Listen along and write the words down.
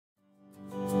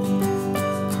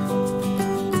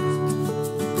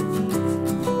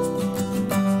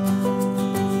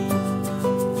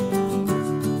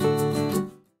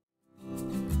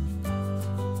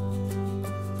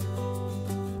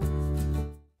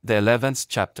The 11th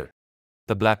chapter.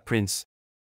 The Black Prince.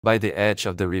 By the edge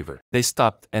of the river, they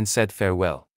stopped and said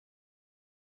farewell.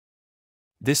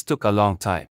 This took a long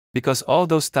time, because all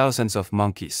those thousands of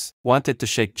monkeys wanted to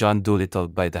shake John Dolittle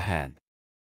by the hand.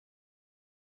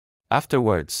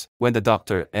 Afterwards, when the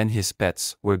doctor and his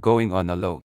pets were going on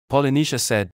alone, Polynesia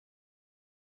said,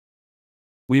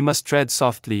 "We must tread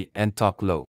softly and talk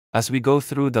low, as we go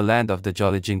through the land of the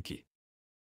Jolly-Jinky.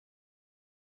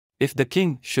 If the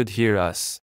king should hear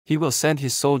us, he will send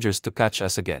his soldiers to catch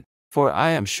us again, for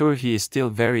I am sure he is still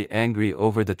very angry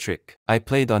over the trick I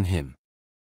played on him."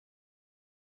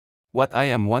 "What I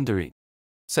am wondering,"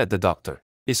 said the doctor,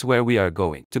 "is where we are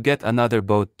going to get another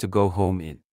boat to go home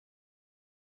in."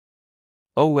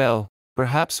 "Oh well,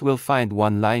 perhaps we'll find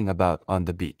one lying about on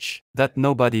the beach that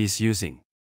nobody is using.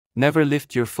 Never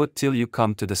lift your foot till you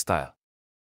come to the stile."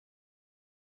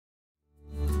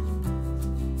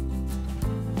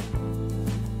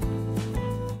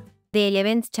 The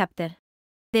 11th chapter.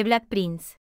 The Black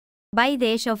Prince. By the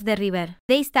edge of the river,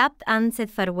 they stopped and said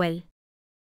farewell.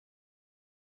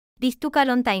 This took a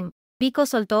long time,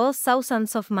 because all those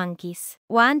thousands of monkeys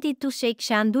wanted to shake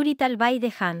John Dolittle by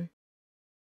the hand.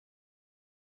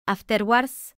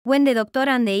 Afterwards, when the doctor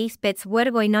and the pets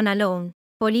were going on alone,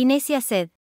 Polynesia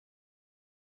said,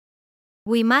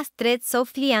 "We must tread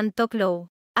softly and talk low,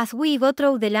 as we go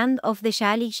through the land of the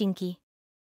Jolly-Jinky.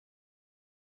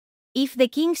 If the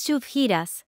king should hear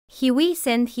us, he will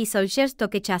send his soldiers to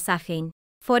catch us again,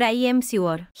 for I am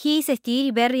sure he is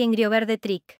still very angry over the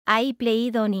trick I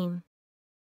played on him."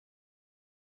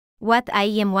 "What I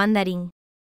am wondering,"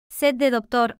 said the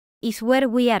doctor, "is where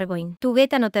we are going to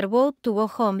get another boat to go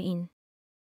home in."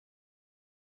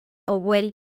 "Oh well,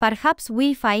 perhaps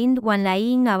we'll find one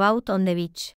lying about on the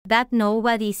beach that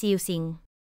nobody is using.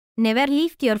 Never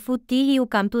lift your foot till you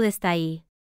come to the stile."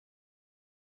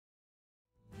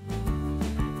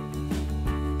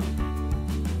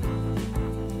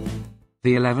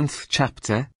 The 11th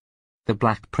chapter. The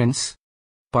Black Prince.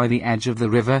 By the edge of the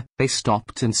river, they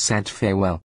stopped and said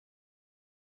farewell.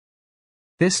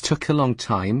 This took a long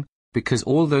time, because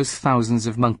all those thousands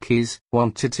of monkeys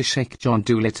wanted to shake John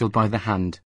Dolittle by the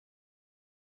hand.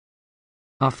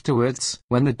 Afterwards,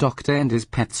 when the doctor and his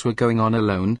pets were going on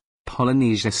alone,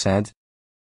 Polynesia said,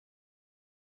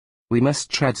 "We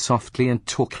must tread softly and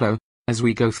talk low, as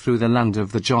we go through the land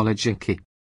of the Jolly-Jinky.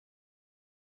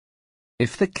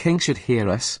 If the king should hear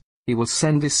us, he will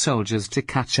send his soldiers to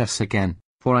catch us again,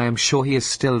 for I am sure he is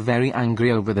still very angry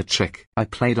over the trick I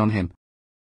played on him.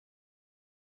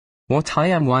 What I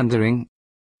am wondering,"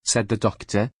 said the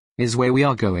doctor, "is where we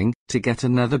are going to get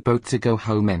another boat to go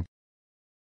home in.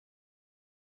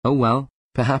 Oh well,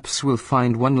 perhaps we'll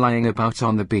find one lying about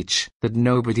on the beach that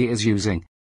nobody is using.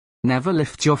 Never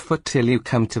lift your foot till you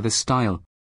come to the stile."